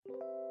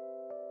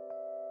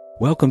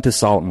Welcome to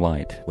Salt and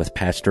Light with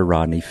Pastor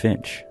Rodney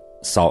Finch.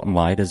 Salt and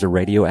Light is a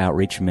radio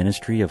outreach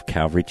ministry of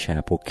Calvary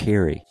Chapel,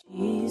 Cary.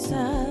 Jesus,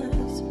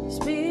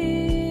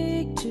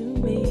 speak to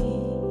me.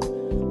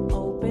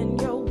 Open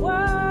your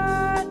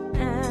word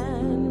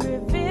and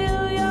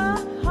reveal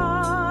your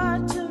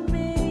heart to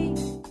me.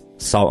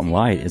 Salt and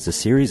Light is a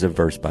series of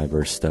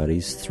verse-by-verse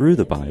studies through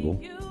the Bible,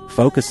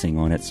 focusing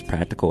on its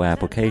practical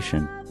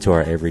application to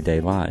our everyday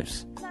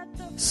lives.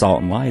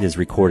 Salt and Light is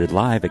recorded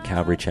live at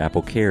Calvary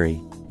Chapel, Cary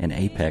in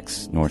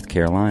Apex, North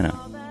Carolina.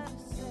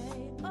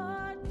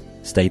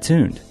 Stay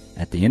tuned.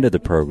 At the end of the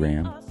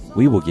program,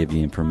 we will give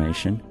you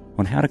information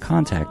on how to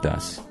contact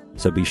us,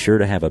 so be sure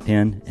to have a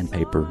pen and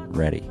paper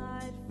ready.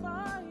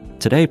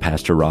 Today,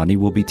 Pastor Rodney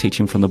will be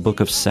teaching from the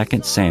book of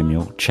 2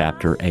 Samuel,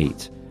 chapter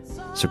 8.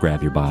 So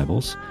grab your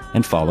Bibles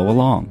and follow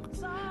along.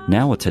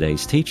 Now with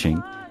today's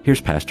teaching, here's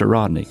Pastor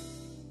Rodney.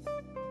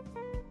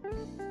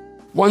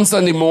 One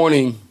Sunday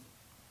morning,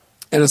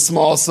 in a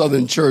small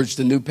southern church,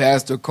 the new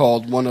pastor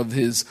called one of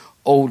his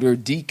older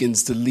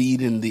deacons to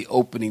lead in the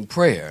opening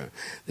prayer.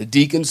 The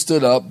deacon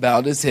stood up,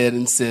 bowed his head,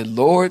 and said,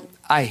 "Lord,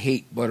 I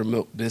hate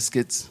buttermilk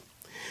biscuits."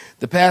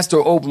 The pastor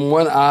opened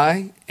one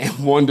eye and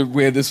wondered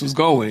where this was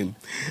going.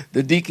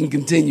 The deacon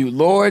continued,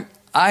 "Lord,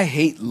 I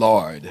hate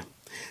lard."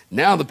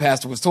 Now the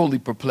pastor was totally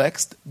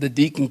perplexed. The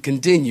deacon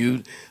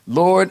continued,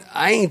 "Lord,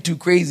 I ain't too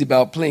crazy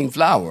about plain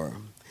flour.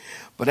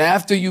 But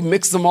after you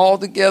mix them all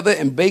together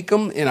and bake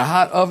them in a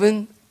hot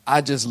oven, I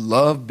just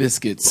love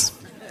biscuits."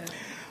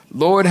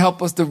 Lord,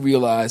 help us to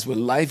realize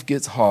when life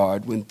gets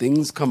hard, when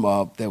things come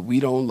up that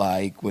we don't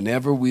like,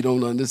 whenever we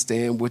don't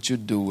understand what you're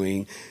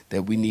doing,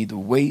 that we need to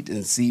wait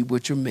and see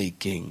what you're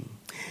making.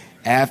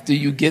 After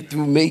you get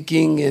through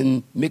making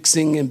and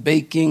mixing and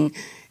baking,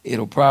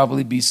 it'll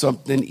probably be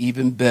something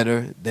even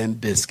better than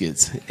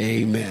biscuits.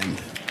 Amen.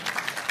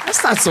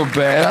 That's not so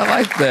bad. I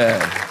like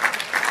that.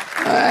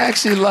 I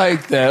actually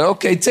like that.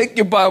 Okay, take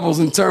your Bibles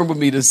and turn with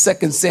me to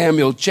 2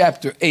 Samuel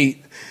chapter 8.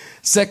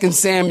 2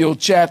 Samuel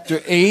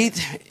chapter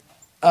 8.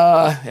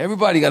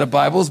 Everybody got a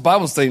Bible. It's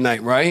Bible study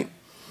night, right?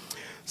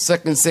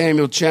 2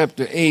 Samuel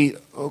chapter 8.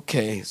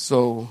 Okay,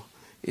 so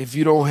if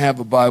you don't have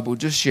a Bible,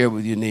 just share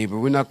with your neighbor.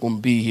 We're not going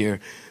to be here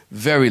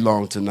very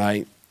long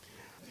tonight.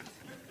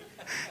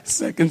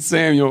 2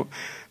 Samuel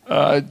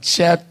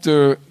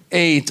chapter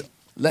 8.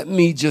 Let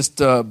me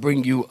just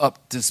bring you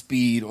up to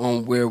speed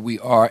on where we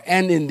are.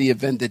 And in the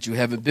event that you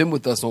haven't been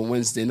with us on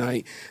Wednesday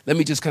night, let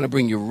me just kind of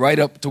bring you right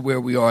up to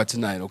where we are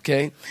tonight,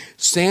 okay?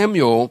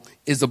 Samuel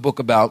is a book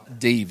about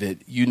David.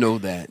 You know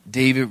that.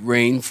 David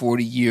reigned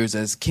 40 years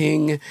as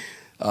king,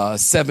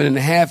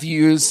 7.5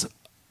 years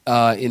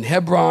in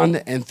Hebron,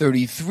 and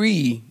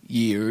 33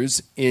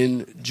 years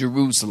in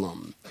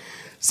Jerusalem.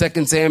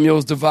 2 Samuel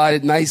is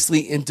divided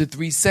nicely into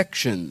 3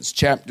 sections,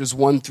 chapters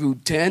 1 through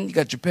 10. You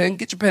got your pen?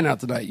 Get your pen out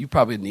tonight. You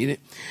probably need it.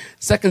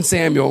 2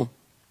 Samuel,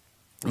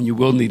 and you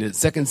will need it.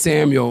 2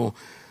 Samuel,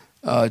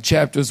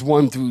 chapters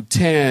 1 through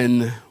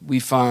 10, we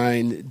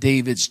find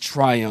David's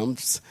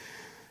triumphs.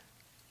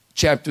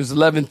 Chapters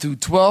 11 through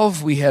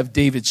 12, we have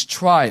David's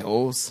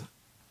trials.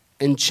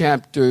 In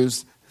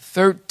chapters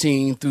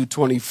 13 through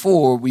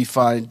 24, we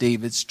find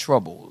David's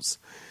troubles.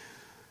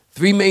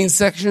 3 main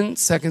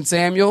sections, 2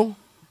 Samuel,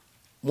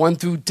 1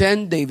 through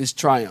 10, David's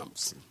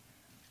triumphs.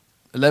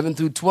 11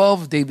 through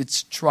 12,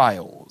 David's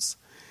trials.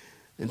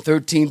 And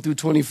 13 through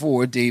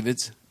 24,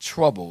 David's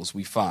troubles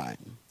we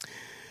find.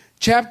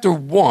 Chapter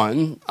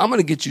 1, I'm going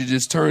to get you to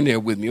just turn there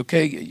with me,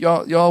 okay?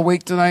 Y'all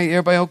awake tonight?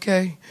 Everybody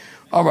okay?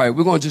 All right,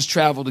 we're going to just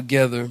travel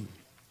together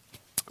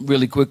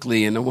really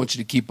quickly, and I want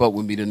you to keep up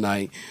with me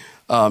tonight.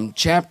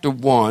 Chapter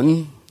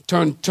 1.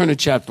 Turn to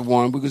chapter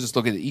 1. We're going to just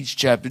look at each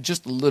chapter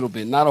just a little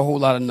bit, not a whole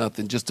lot of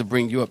nothing, just to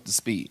bring you up to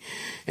speed.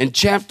 In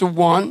chapter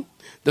 1,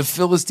 the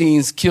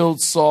Philistines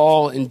killed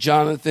Saul and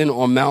Jonathan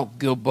on Mount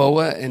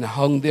Gilboa and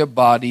hung their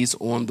bodies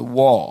on the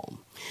wall.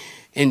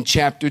 In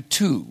chapter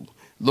 2,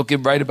 look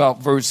at right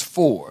about verse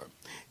 4.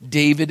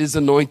 David is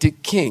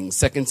anointed king.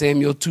 2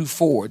 Samuel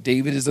 2:4.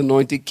 David is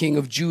anointed king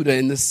of Judah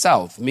in the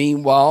south.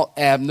 Meanwhile,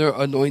 Abner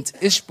anoints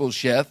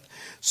Ishbosheth,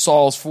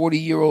 Saul's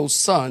 40-year-old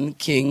son,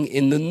 king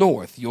in the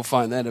north. You'll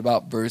find that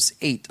about verse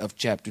 8 of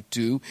chapter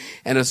 2.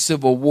 And a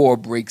civil war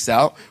breaks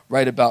out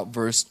right about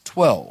verse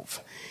 12.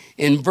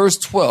 In verse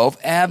 12,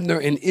 Abner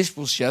and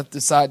Ishbosheth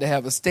decide to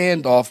have a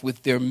standoff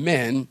with their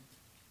men.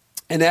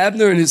 And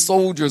Abner and his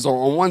soldiers are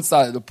on one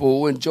side of the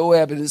pool, and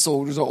Joab and his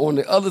soldiers are on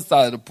the other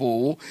side of the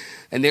pool.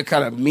 And they're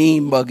kind of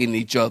mean-mugging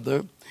each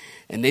other.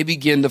 And they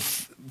begin to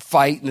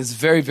fight, and it's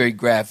very, very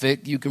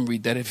graphic. You can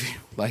read that if you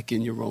like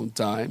in your own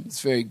time.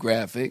 It's very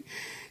graphic.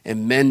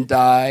 And men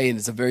die, and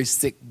it's a very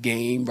sick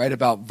game. Right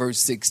about verse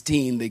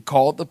 16, they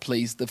called the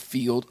place the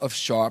field of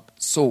sharp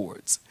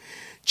swords.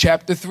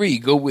 Chapter 3,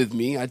 go with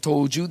me. I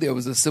told you there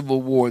was a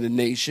civil war in the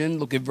nation.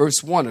 Look at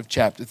verse 1 of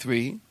chapter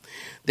 3.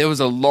 There was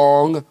a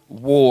long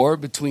war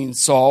between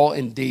Saul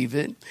and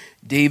David.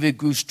 David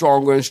grew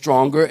stronger and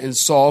stronger, and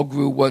Saul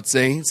grew, what,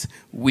 saints?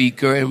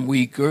 Weaker and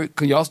weaker.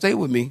 Can y'all stay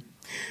with me?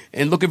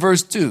 And look at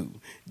verse 2.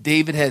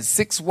 David had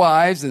 6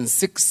 wives and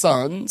 6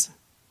 sons.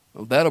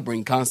 Well, that'll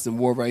bring constant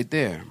war right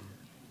there.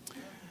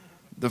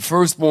 The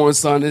firstborn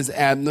son is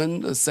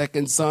Amnon. The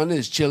second son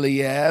is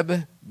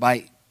Chileab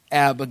by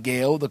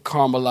Abigail, the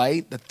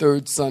Carmelite. The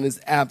third son is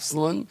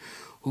Absalom,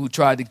 who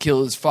tried to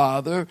kill his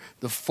father.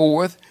 The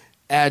fourth,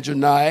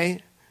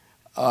 Adonai.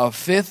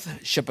 Fifth,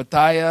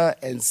 Shephatiah.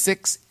 And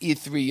sixth,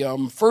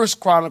 Ithream. 1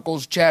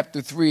 Chronicles chapter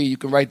 3, you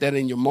can write that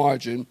in your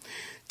margin,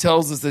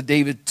 tells us that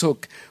David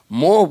took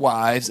more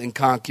wives and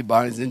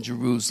concubines in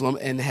Jerusalem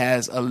and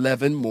has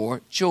 11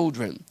 more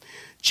children.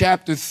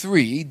 Chapter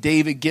 3,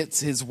 David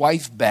gets his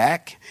wife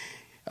back.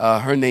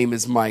 Her name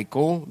is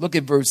Michal. Look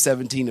at verse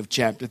 17 of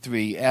chapter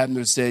 3.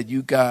 Abner said,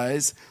 you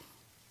guys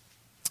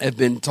have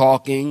been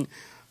talking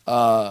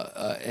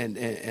about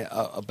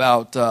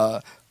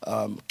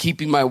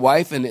keeping my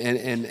wife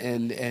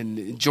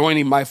and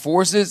joining my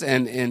forces,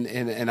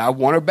 and I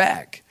want her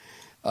back.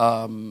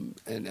 And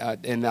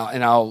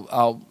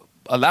I'll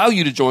allow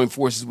you to join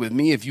forces with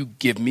me if you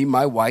give me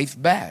my wife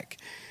back.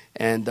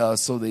 And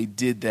so they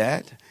did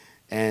that.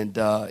 And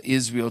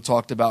Israel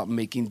talked about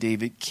making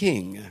David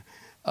king,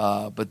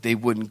 but they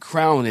wouldn't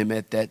crown him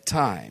at that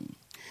time.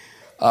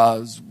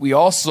 We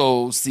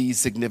also see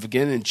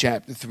significant in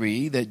chapter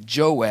 3 that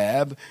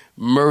Joab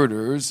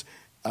murders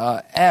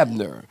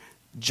Abner.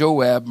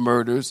 Joab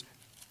murders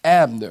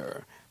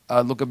Abner.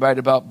 Look at right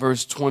about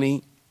verse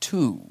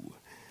 22.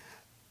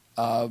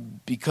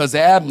 Because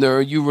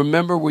Abner, you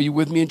remember, were you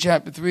with me in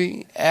chapter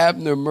 3?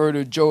 Abner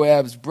murdered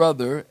Joab's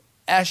brother,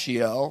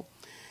 Ashiel.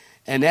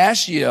 And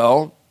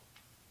Ashiel,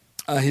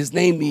 his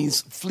name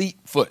means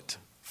fleet-foot.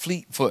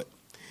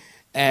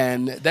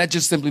 And that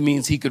just simply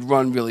means he could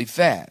run really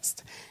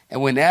fast.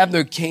 And when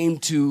Abner came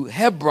to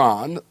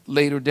Hebron,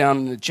 later down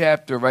in the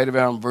chapter, right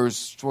around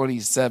verse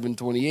 27,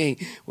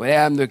 28, when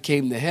Abner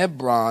came to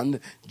Hebron,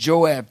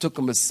 Joab took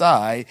him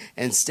aside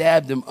and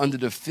stabbed him under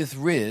the fifth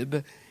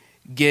rib,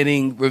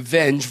 getting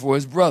revenge for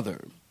his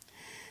brother.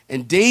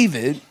 And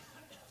David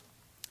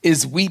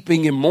is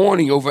weeping and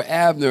mourning over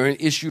Abner and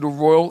issued a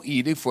royal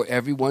edict for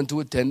everyone to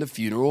attend the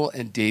funeral,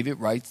 and David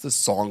writes the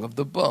Song of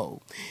the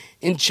Bow.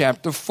 In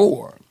chapter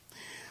 4,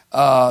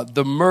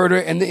 the murder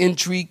and the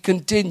intrigue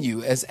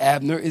continue as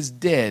Abner is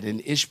dead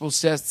and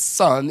Ishbosheth's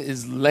son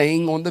is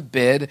laying on the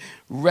bed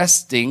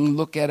resting.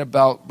 Look at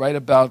right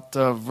about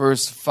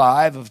verse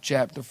 5 of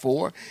chapter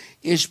 4.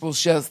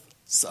 Ishbosheth,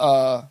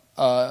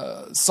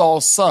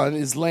 Saul's son,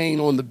 is laying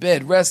on the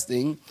bed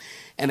resting,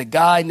 and a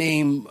guy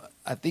named,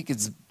 I think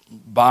it's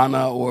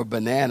Bana or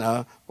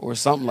Banana or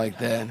something like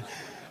that.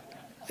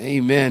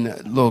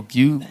 Amen. Look,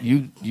 you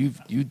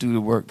do the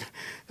work.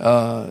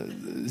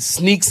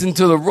 Sneaks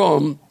into the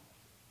room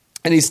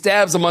and he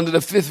stabs him under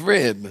the fifth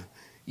rib.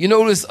 You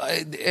notice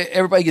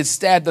everybody gets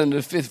stabbed under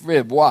the fifth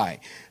rib. Why?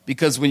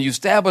 Because when you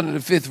stab under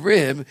the fifth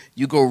rib,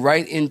 you go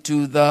right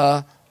into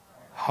the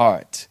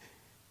heart.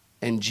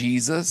 And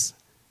Jesus,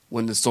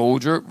 when the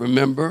soldier,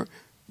 remember,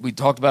 we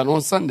talked about it on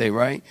Sunday,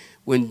 right?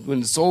 When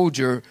the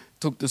soldier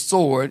took the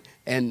sword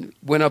and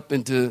went up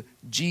into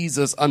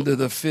Jesus under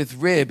the fifth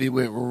rib, it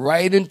went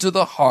right into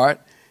the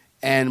heart,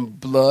 and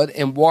blood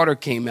and water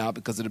came out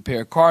because of the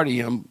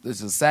pericardium.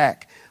 There's a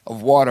sac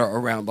of water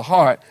around the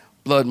heart.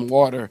 Blood and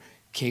water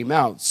came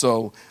out.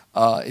 So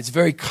it's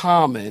very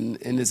common,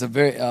 and it's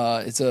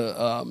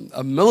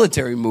a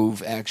military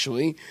move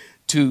actually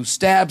to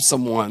stab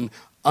someone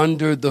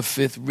under the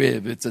fifth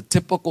rib. It's a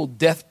typical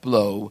death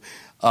blow.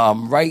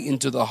 Right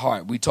into the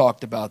heart. We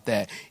talked about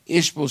that.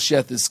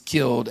 Ishbosheth is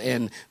killed,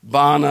 and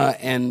Bana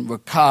and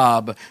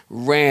Rechab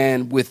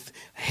ran with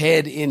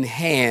head in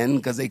hand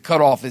because they cut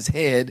off his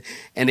head,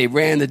 and they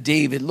ran to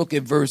David. Look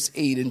at verse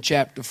 8 in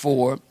chapter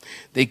 4.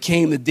 They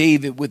came to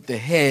David with the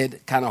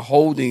head kind of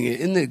holding it.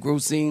 Isn't it a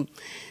gross scene?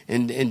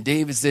 And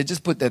David said,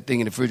 just put that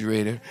thing in the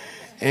refrigerator.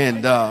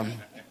 And the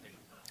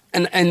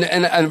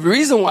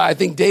reason why I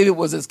think David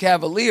was as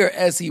cavalier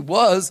as he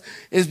was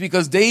is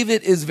because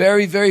David is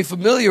very, very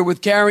familiar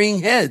with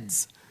carrying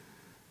heads.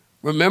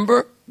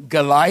 Remember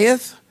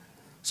Goliath?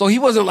 So he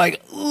wasn't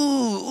like,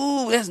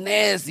 ooh, that's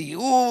nasty.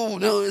 Ooh,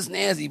 no, it's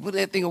nasty. Put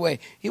that thing away.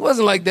 He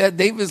wasn't like that.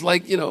 David's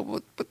like,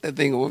 put that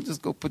thing away.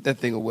 Just go put that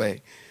thing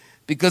away.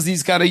 Because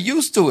he's kind of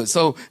used to it.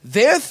 So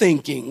they're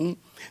thinking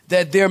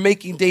that they're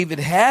making David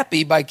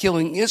happy by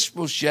killing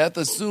Ishbosheth,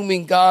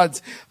 assuming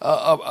God's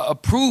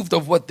approved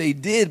of what they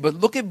did. But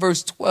look at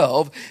verse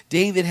 12.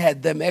 David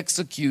had them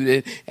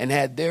executed and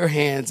had their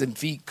hands and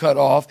feet cut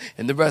off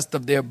and the rest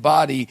of their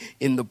body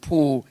in the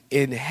pool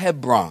in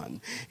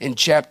Hebron. In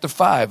chapter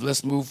 5,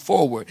 let's move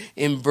forward.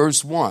 In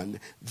verse 1,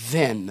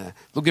 then.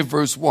 Look at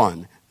verse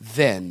 1,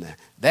 then.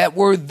 That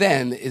word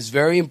then is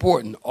very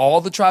important.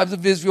 All the tribes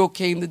of Israel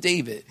came to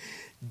David.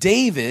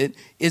 David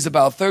is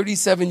about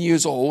 37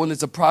 years old, and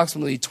it's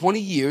approximately 20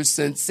 years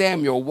since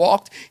Samuel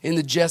walked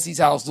into Jesse's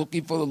house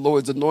looking for the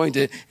Lord's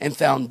anointed and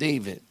found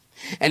David.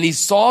 And he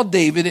saw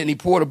David, and he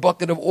poured a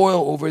bucket of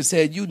oil over his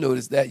head. You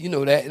notice that,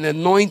 and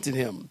anointed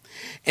him.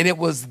 And it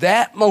was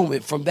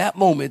from that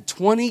moment,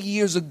 20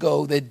 years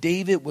ago, that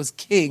David was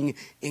king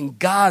in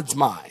God's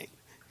mind.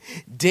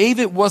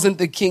 David wasn't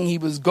the king he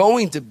was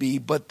going to be,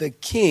 but the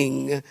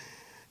king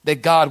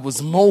that God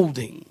was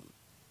molding.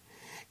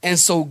 And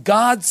so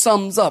God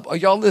sums up, are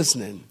y'all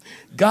listening?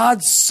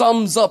 God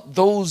sums up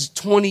those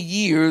 20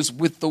 years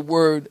with the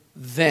word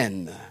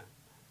then.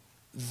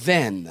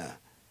 Then.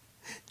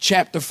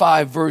 Chapter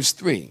 5, verse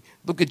 3.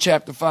 Look at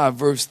chapter 5,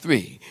 verse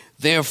 3.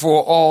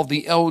 Therefore, all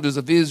the elders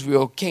of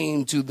Israel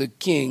came to the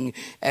king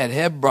at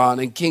Hebron,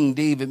 and King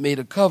David made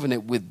a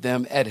covenant with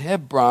them at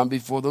Hebron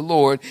before the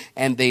Lord,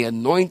 and they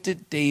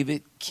anointed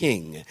David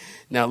king.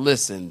 Now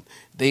listen,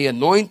 they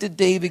anointed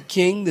David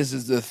king. This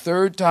is the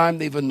third time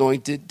they've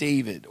anointed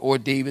David, or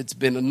David's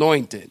been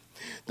anointed.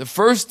 The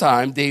first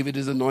time David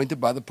is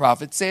anointed by the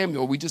prophet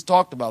Samuel. We just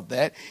talked about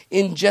that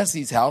in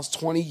Jesse's house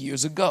 20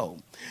 years ago.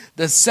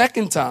 The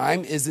second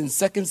time is in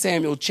 2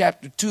 Samuel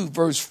chapter 2,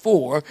 verse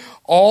 4.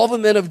 All the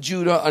men of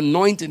Judah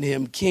anointed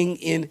him king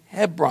in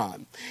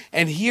Hebron.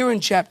 And here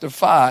in chapter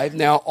 5,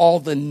 now all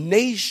the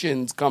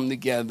nations come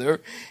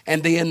together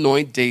and they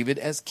anoint David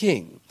as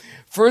king.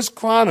 1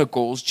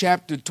 Chronicles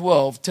chapter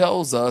 12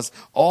 tells us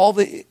all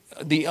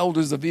the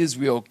elders of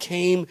Israel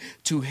came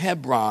to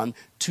Hebron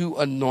to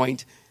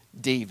anoint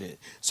David.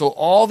 So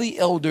all the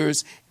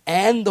elders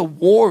and the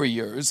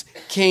warriors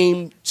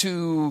came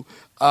to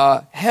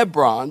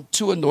Hebron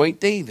to anoint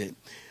David.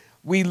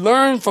 We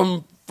learn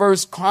from 1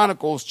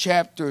 Chronicles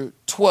chapter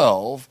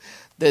 12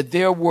 that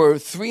there were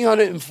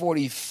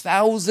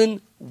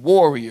 340,000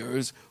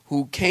 warriors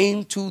who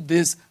came to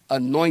this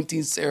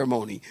anointing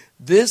ceremony.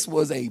 This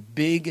was a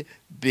big,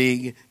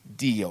 big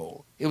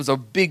deal. It was a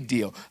big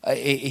deal, a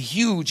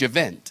huge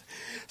event.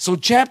 So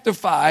chapter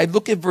 5,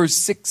 look at verse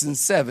 6 and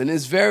 7,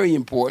 is very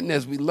important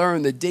as we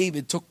learn that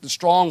David took the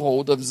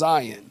stronghold of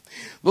Zion.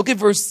 Look at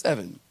verse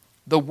 7,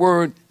 the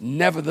word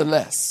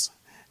nevertheless,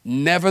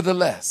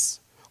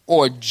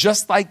 or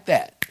just like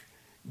that,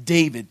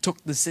 David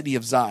took the city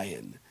of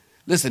Zion.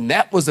 Listen,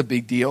 that was a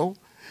big deal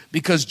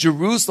because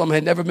Jerusalem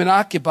had never been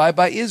occupied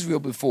by Israel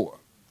before.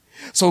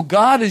 So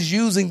God is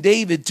using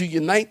David to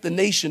unite the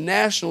nation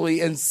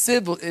nationally and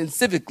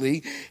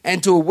civically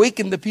and to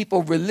awaken the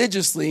people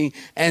religiously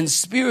and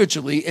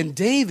spiritually. And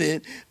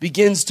David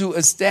begins to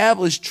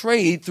establish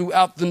trade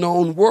throughout the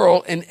known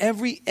world, and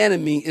every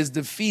enemy is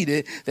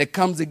defeated that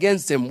comes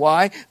against him.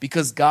 Why?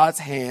 Because God's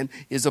hand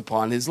is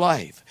upon his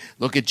life.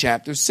 Look at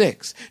chapter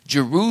 6.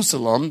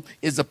 Jerusalem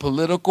is the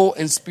political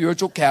and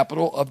spiritual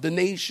capital of the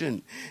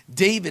nation.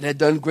 David had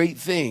done great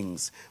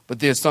things, but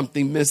there's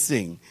something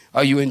missing.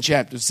 Are you in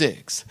chapter 6?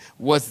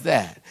 What's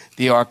that?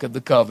 The Ark of the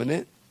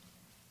Covenant.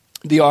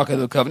 The Ark of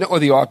the Covenant, or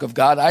the Ark of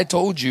God. I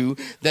told you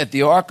that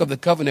the Ark of the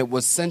Covenant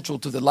was central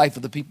to the life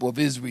of the people of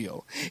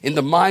Israel. In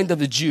the mind of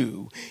the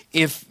Jew,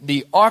 if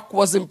the Ark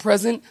wasn't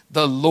present,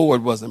 the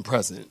Lord wasn't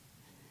present.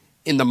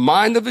 In the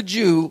mind of a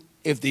Jew,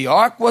 if the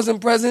Ark wasn't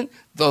present,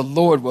 the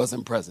Lord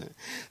wasn't present.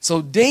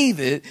 So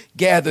David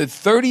gathered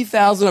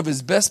 30,000 of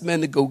his best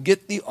men to go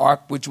get the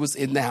Ark, which was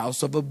in the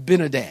house of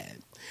Abinadab.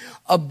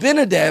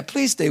 Abinadab,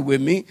 please stay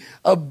with me.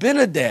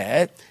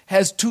 Abinadab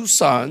has two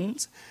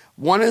sons.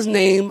 One is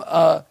named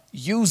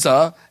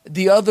Uzzah.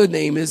 The other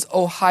name is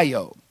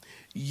Ohio.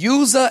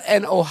 Uzzah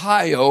and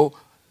Ohio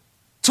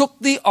took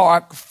the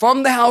ark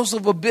from the house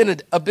of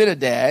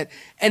Abinadab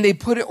and they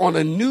put it on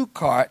a new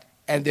cart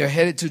and they're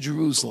headed to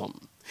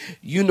Jerusalem.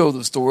 You know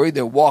the story.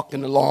 They're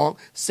walking along,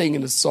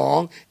 singing a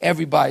song.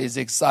 Everybody's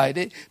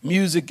excited.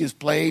 Music is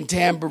playing.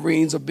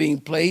 Tambourines are being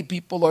played.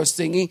 People are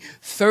singing.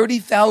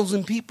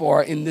 30,000 people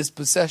are in this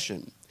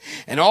procession.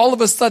 And all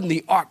of a sudden,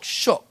 the ark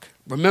shook.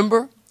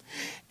 Remember?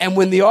 And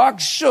when the ark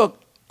shook,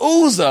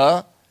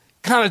 Uzzah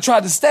kind of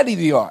tried to steady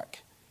the ark.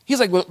 He's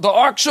like, well, the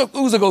ark shook.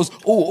 Uzzah goes,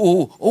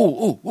 ooh,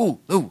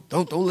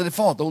 don't let it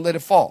fall. Don't let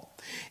it fall.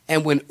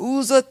 And when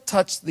Uzzah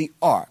touched the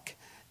ark,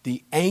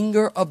 the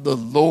anger of the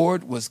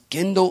Lord was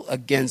kindled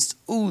against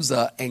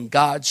Uzzah, and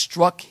God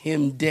struck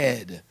him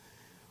dead.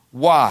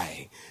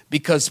 Why?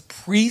 Because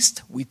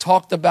priests, we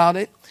talked about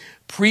it,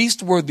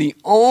 priests were the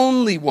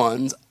only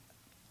ones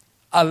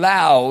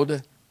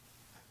allowed,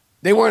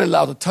 they weren't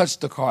allowed to touch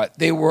the cart.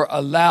 They were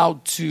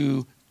allowed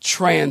to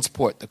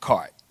transport the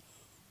cart.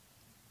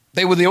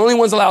 They were the only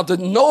ones allowed to,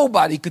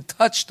 nobody could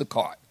touch the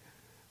cart,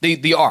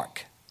 the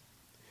ark.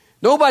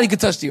 Nobody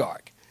could touch the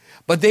ark.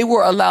 But they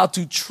were allowed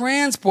to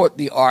transport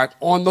the ark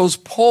on those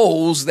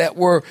poles that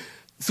were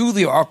through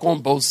the ark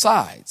on both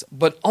sides.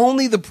 But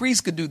only the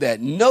priest could do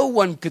that. No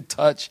one could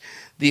touch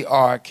the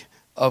ark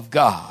of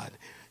God.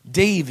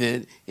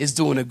 David is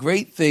doing a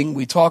great thing.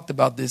 We talked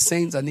about this.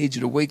 Saints, I need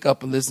you to wake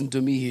up and listen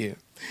to me here.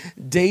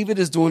 David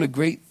is doing a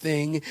great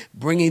thing,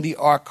 bringing the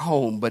ark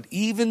home. But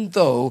even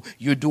though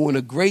you're doing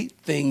a great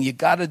thing, you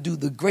got to do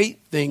the great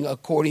thing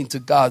according to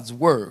God's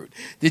word.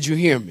 Did you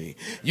hear me?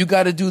 You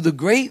got to do the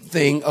great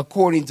thing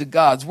according to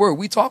God's word.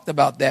 We talked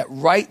about that.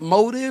 Right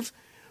motive,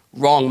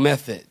 wrong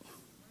method.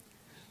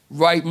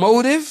 Right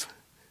motive,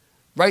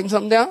 writing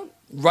something down?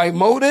 Right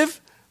motive,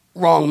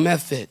 wrong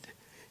method.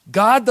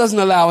 God doesn't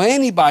allow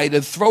anybody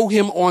to throw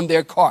him on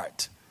their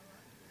cart.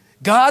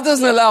 God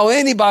doesn't allow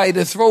anybody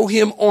to throw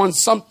him on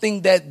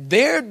something that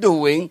they're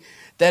doing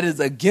that is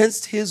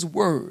against his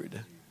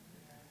word.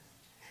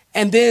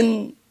 And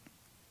then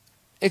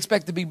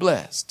expect to be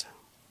blessed.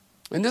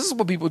 And this is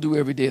what people do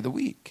every day of the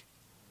week.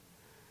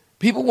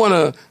 People want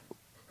to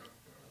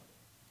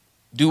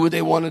do what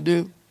they want to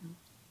do,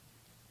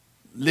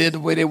 live the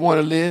way they want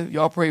to live.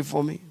 Y'all pray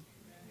for me.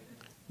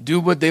 Do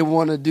what they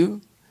want to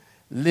do,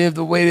 live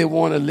the way they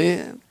want to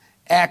live,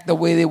 act the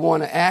way they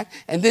want to act,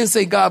 and then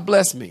say, God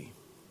bless me.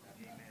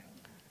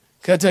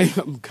 Can I tell you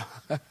something?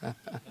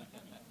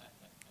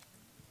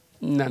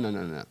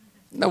 No.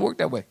 Don't work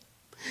that way.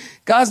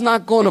 God's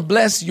not going to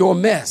bless your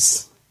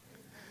mess.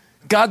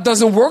 God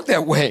doesn't work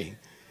that way.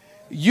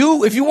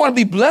 If you want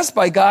to be blessed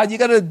by God, you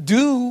got to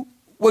do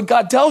what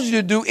God tells you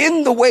to do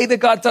in the way that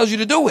God tells you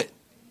to do it.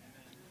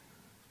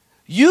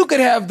 You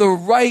could have the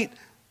right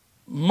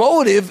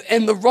motive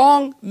and the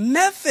wrong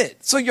method.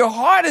 So your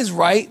heart is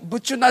right,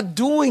 but you're not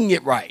doing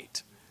it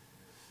right.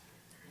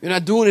 You're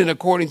not doing it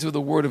according to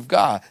the word of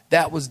God.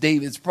 That was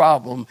David's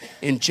problem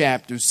in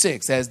chapter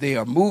 6, as they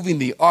are moving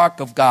the ark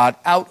of God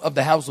out of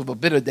the house of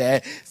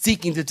Abinadab,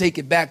 seeking to take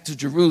it back to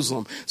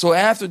Jerusalem. So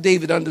after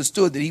David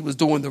understood that he was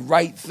doing the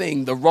right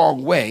thing the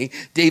wrong way,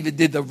 David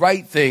did the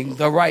right thing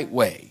the right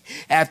way.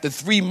 After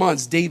 3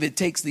 months, David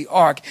takes the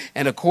ark,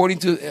 and according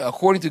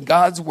to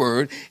God's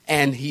word,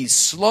 and he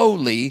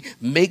slowly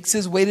makes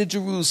his way to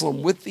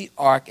Jerusalem with the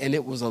ark, and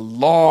it was a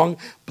long,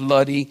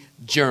 bloody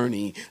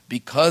journey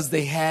because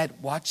they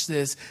had, watch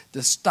this,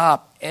 to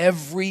stop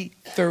every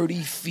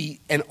 30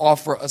 feet and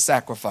offer a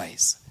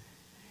sacrifice.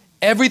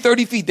 Every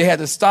 30 feet they had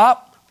to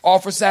stop,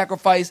 offer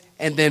sacrifice,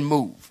 and then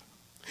move.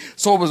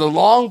 So it was a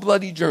long,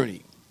 bloody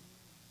journey.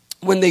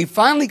 When they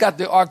finally got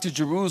the ark to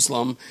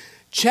Jerusalem,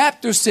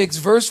 chapter 6,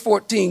 verse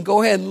 14,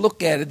 go ahead and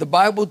look at it. The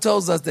Bible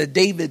tells us that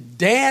David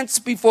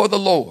danced before the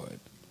Lord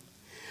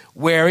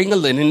wearing a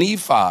linen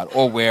ephod,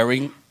 or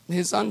wearing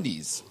his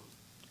undies.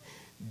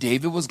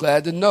 David was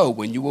glad to know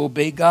when you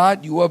obey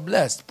God, you are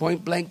blessed.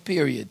 Point blank,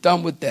 period.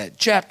 Done with that.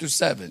 Chapter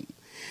 7.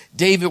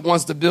 David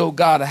wants to build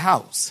God a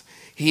house.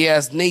 He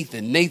asked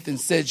Nathan. Nathan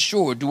said,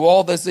 sure, do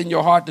all that's in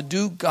your heart to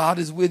do. God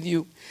is with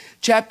you.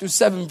 Chapter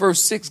 7,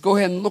 verse 6. Go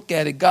ahead and look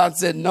at it. God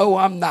said, no,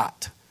 I'm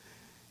not.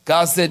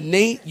 God said,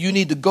 Nate, you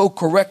need to go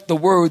correct the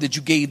word that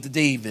you gave to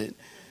David.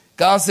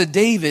 God said,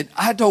 David,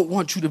 I don't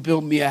want you to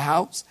build me a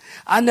house.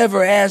 I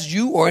never asked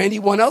you or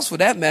anyone else for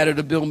that matter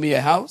to build me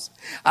a house.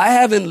 I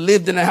haven't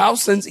lived in a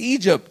house since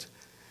Egypt,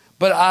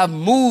 but I've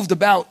moved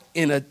about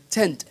in a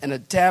tent and a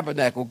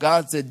tabernacle.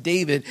 God said,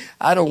 David,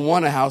 I don't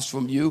want a house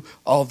from you,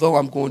 although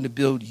I'm going to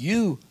build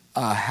you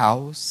a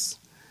house.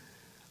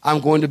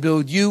 I'm going to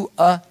build you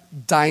a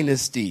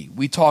dynasty.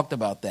 We talked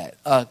about that.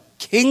 A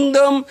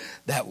kingdom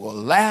that will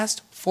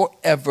last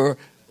forever.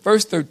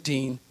 Verse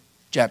 13,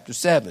 chapter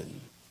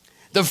 7.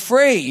 The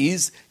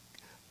phrase,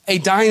 a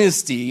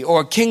dynasty or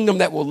a kingdom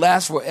that will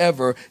last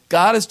forever,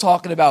 God is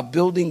talking about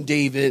building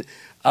David,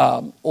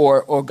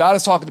 or God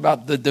is talking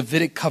about the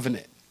Davidic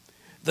covenant.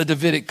 The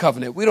Davidic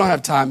covenant. We don't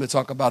have time to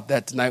talk about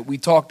that tonight. We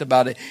talked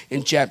about it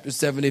in chapter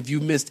 7. If you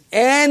missed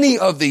any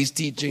of these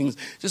teachings,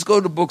 just go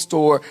to the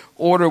bookstore,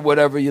 order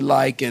whatever you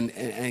like,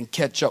 and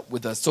catch up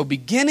with us. So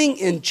beginning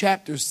in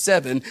chapter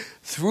 7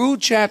 through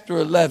chapter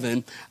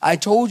 11, I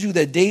told you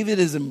that David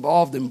is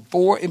involved in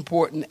 4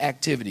 important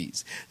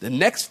activities. The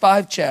next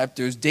 5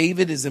 chapters,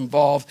 David is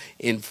involved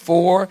in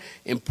 4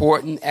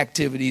 important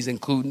activities,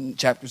 including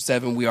chapter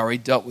 7. We already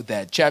dealt with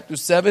that. Chapter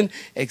 7,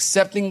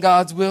 accepting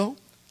God's will.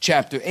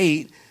 Chapter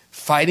 8,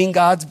 fighting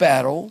God's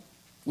battle,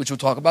 which we'll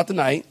talk about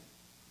tonight.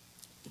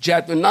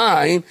 Chapter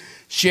 9,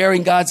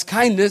 sharing God's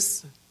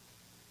kindness.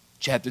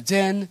 Chapter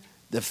 10,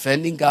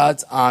 defending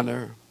God's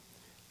honor.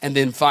 And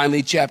then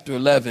finally, chapter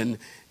 11,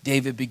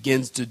 David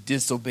begins to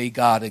disobey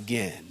God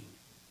again.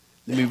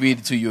 Let me read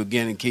it to you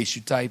again in case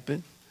you're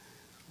typing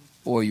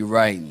or you're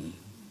writing.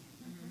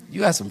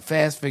 You got some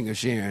fast fingers,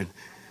 Sharon.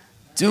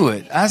 Do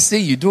it. I see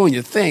you doing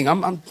your thing.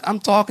 I'm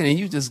talking and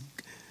you just,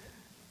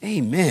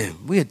 amen.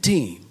 We're a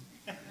team.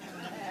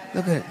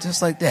 Look at it,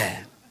 just like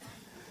that.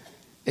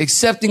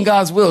 Accepting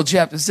God's will,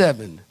 chapter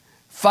 7.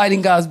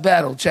 Fighting God's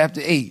battle, chapter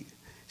 8.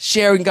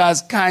 Sharing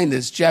God's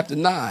kindness, chapter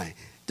 9.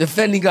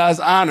 Defending God's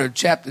honor,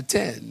 chapter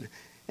 10.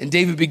 And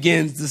David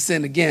begins to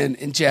sin again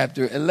in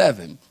chapter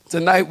 11.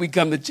 Tonight we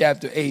come to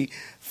chapter 8,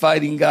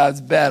 fighting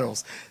God's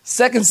battles.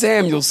 2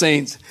 Samuel,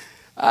 saints,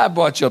 I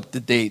brought you up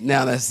to date.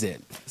 Now that's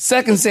it.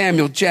 2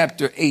 Samuel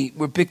chapter 8,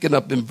 we're picking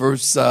up in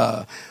verse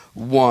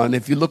 1.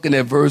 If you're looking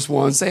at verse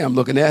 1, say, I'm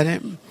looking at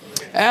him.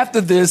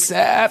 After this,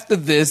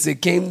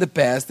 it came to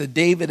pass that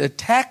David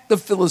attacked the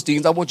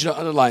Philistines. I want you to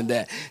underline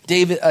that.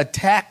 David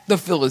attacked the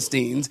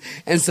Philistines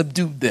and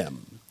subdued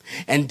them.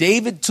 And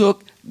David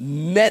took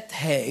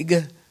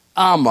Metheg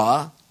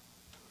Ammah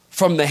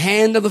from the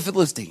hand of the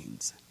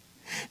Philistines.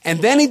 And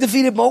then he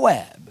defeated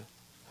Moab.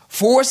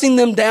 Forcing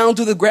them down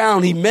to the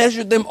ground, he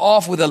measured them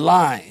off with a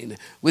line.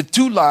 With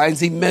 2 lines,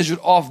 he measured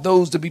off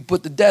those to be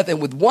put to death,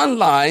 and with one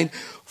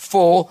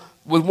full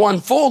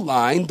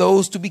line,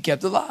 those to be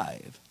kept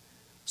alive.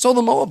 So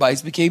the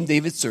Moabites became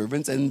David's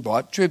servants and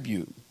brought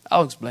tribute.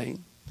 I'll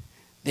explain.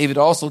 David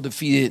also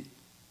defeated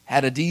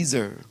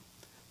Hadadezer,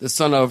 the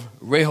son of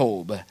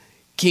Rehob,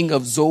 king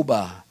of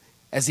Zobah,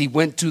 as he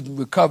went to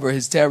recover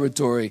his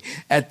territory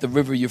at the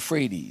river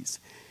Euphrates.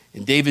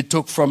 And David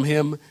took from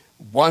him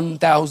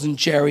 1,000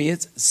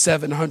 chariots,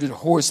 700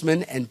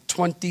 horsemen, and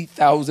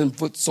 20,000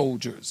 foot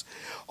soldiers.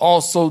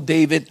 Also,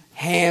 David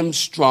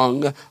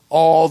hamstrung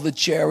all the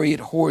chariot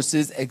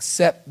horses,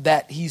 except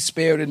that he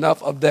spared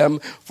enough of them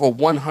for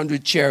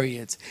 100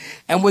 chariots.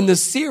 And when the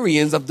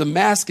Syrians of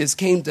Damascus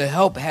came to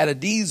help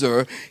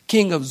Hadadezer,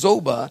 king of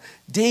Zobah,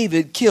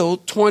 David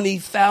killed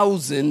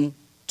 22,000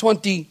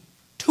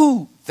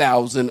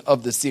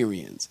 of the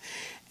Syrians.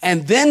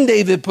 And then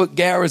David put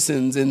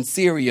garrisons in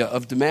Syria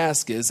of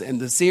Damascus, and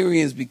the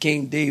Syrians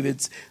became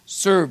David's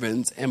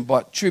servants and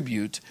brought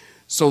tribute.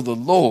 So the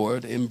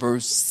Lord, in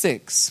verse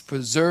 6,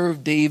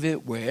 preserved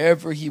David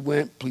wherever he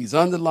went. Please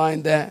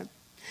underline that.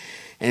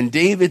 And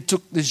David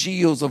took the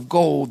shields of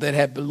gold that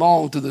had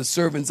belonged to the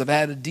servants of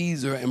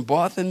Hadadezer and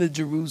brought them to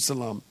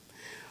Jerusalem.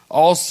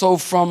 Also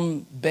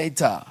from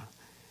Betah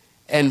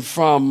and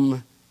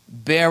from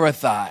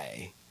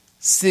Berothai,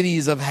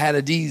 cities of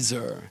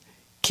Hadadezer,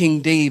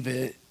 King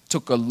David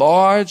took a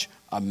large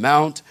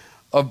amount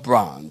of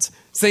bronze.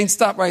 Saints,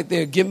 stop right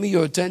there. Give me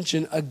your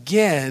attention.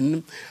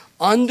 Again,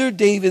 under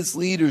David's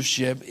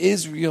leadership,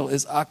 Israel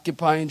is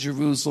occupying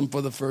Jerusalem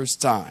for the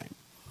first time.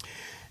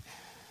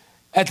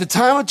 At the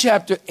time of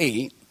chapter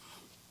 8,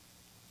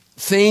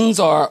 things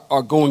are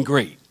going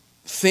great.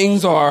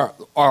 Things are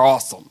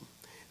awesome.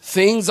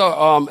 Things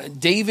are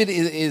David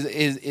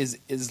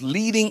is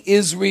leading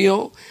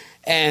Israel.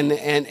 And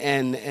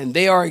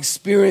they are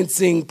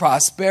experiencing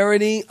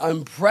prosperity,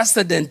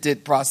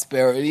 unprecedented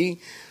prosperity,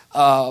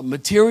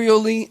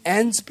 materially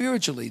and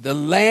spiritually. The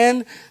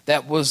land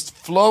that was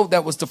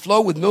to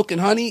flow with milk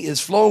and honey is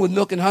flowing with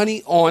milk and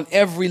honey on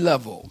every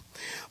level.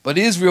 But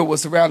Israel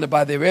was surrounded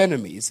by their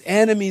enemies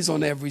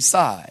on every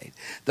side.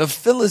 The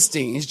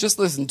Philistines, just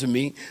listen to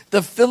me,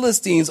 the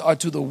Philistines are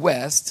to the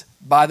west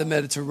by the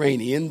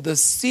Mediterranean, the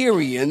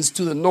Syrians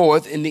to the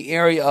north in the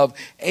area of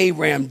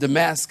Aram,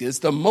 Damascus,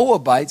 the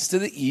Moabites to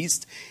the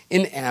east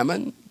in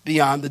Ammon,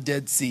 beyond the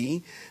Dead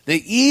Sea,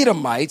 the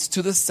Edomites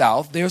to the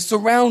south. They're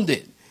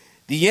surrounded.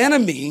 The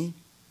enemy,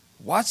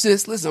 watch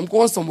this, listen, I'm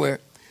going somewhere.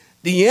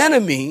 The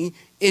enemy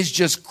is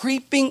just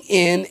creeping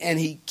in, and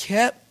he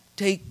kept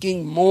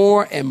taking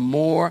more and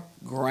more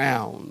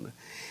ground.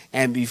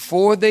 And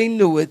before they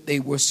knew it,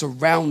 they were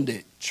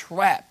surrounded,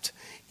 trapped,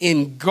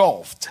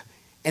 engulfed,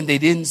 and they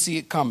didn't see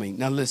it coming.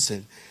 Now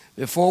listen,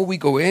 before we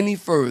go any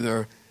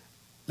further,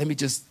 let me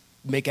just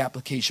make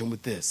application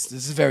with this.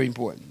 This is very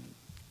important.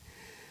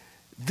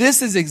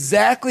 This is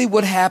exactly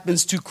what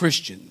happens to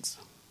Christians.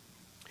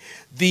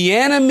 The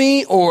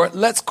enemy, or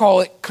let's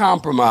call it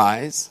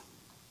compromise,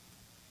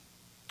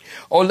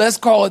 or let's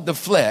call it the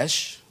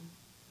flesh,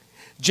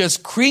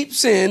 just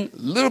creeps in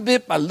little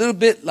bit by little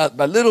bit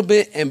by little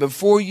bit, and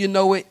before you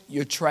know it,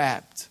 you're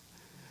trapped.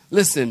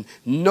 Listen,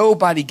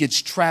 nobody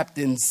gets trapped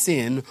in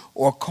sin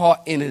or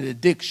caught in an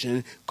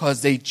addiction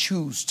because they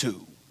choose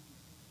to.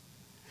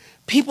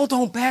 People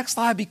don't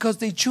backslide because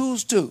they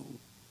choose to.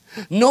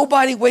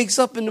 Nobody wakes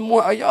up in the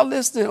morning. Are y'all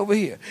listening over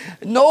here?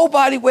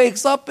 Nobody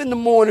wakes up in the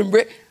morning.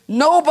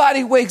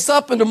 Nobody wakes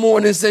up in the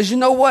morning and says, you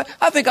know what?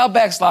 I think I'll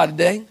backslide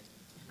today.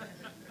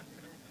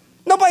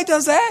 Nobody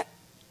does that.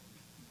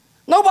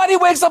 Nobody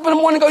wakes up in the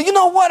morning and goes, you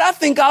know what? I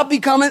think I'll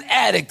become an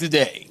addict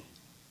today.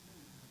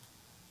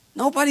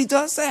 Nobody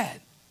does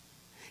that.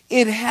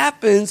 It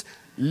happens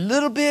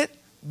little bit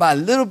by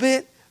little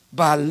bit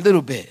by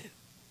little bit.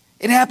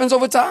 It happens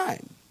over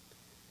time.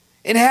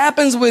 It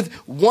happens with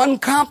one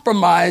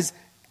compromise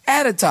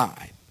at a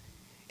time.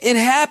 It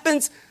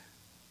happens,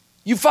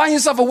 you find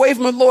yourself away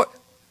from the Lord.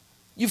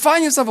 You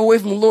find yourself away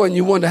from the Lord and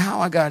you wonder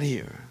how I got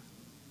here.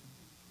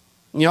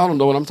 Y'all don't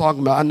know what I'm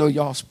talking about. I know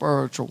y'all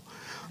spiritual,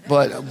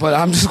 but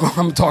I'm just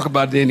going to talk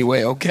about it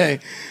anyway, okay?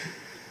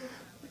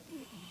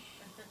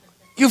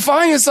 You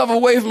find yourself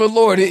away from the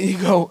Lord and you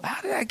go,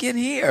 how did I get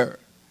here?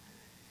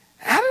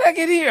 How did I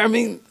get here? I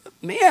mean,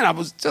 man, I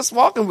was just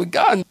walking with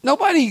God.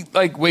 Nobody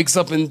wakes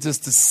up and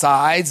just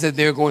decides that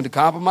they're going to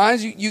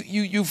compromise.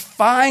 You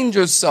find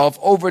yourself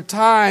over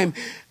time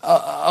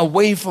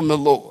away from the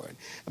Lord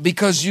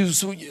because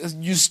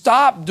you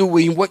stop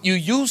doing what you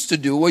used to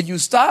do, or you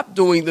stop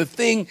doing the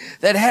thing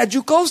that had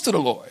you close to the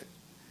Lord.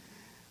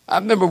 I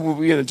remember when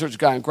we were in the Church of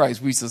God in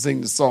Christ, we used to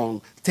sing the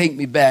song, Take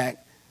me back,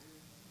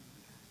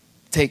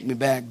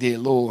 dear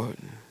Lord,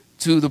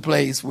 to the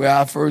place where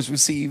I first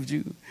received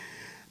you.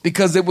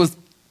 Because it was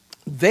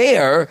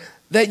there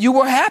that you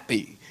were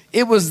happy.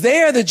 It was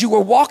there that you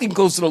were walking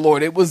close to the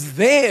Lord. It was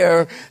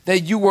there that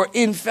you were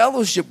in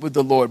fellowship with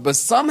the Lord. But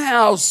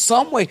somehow,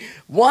 some way,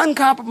 one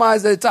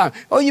compromise at a time.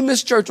 Oh, you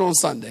missed church on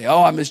Sunday.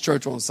 Oh, I missed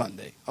church on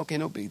Sunday. Okay,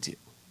 no big deal.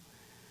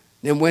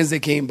 Then Wednesday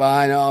came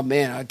by, and oh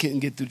man, I couldn't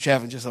get through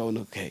traffic. Just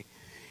okay.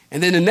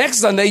 And then the next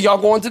Sunday, y'all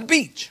going to the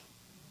beach.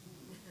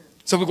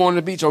 So we're going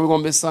to the beach, or we're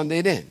going to miss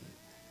Sunday then.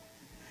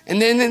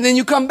 And then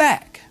you come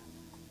back.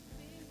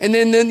 And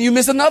then you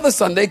miss another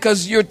Sunday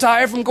because you're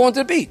tired from going to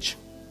the beach.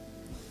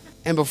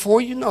 And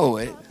before you know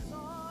it,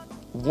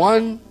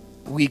 1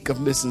 week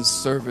of missing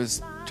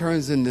service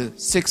turns into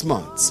 6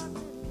 months.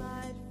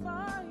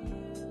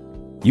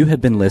 You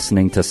have been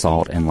listening to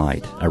Salt and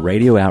Light, a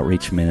radio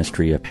outreach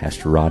ministry of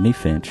Pastor Rodney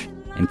Finch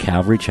and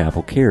Calvary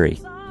Chapel Cary,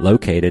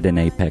 located in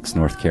Apex,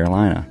 North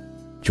Carolina.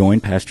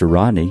 Join Pastor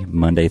Rodney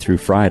Monday through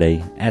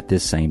Friday at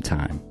this same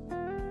time.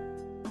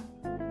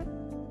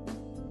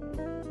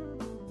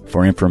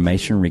 For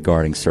information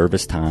regarding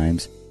service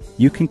times,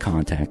 you can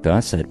contact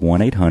us at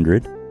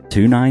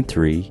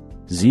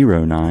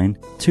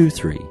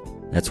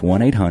 1-800-293-0923. That's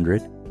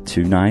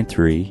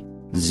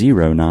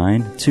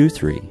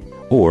 1-800-293-0923.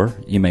 Or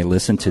you may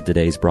listen to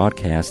today's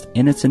broadcast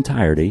in its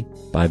entirety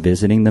by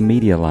visiting the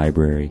media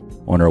library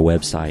on our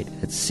website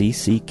at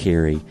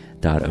cccary.org.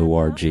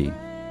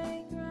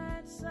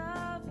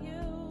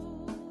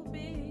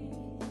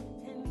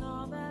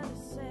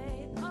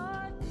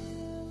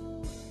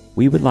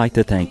 We would like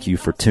to thank you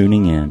for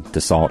tuning in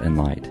to Salt and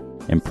Light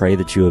and pray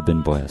that you have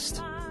been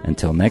blessed.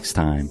 Until next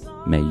time,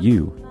 may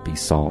you be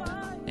salt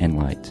and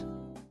light.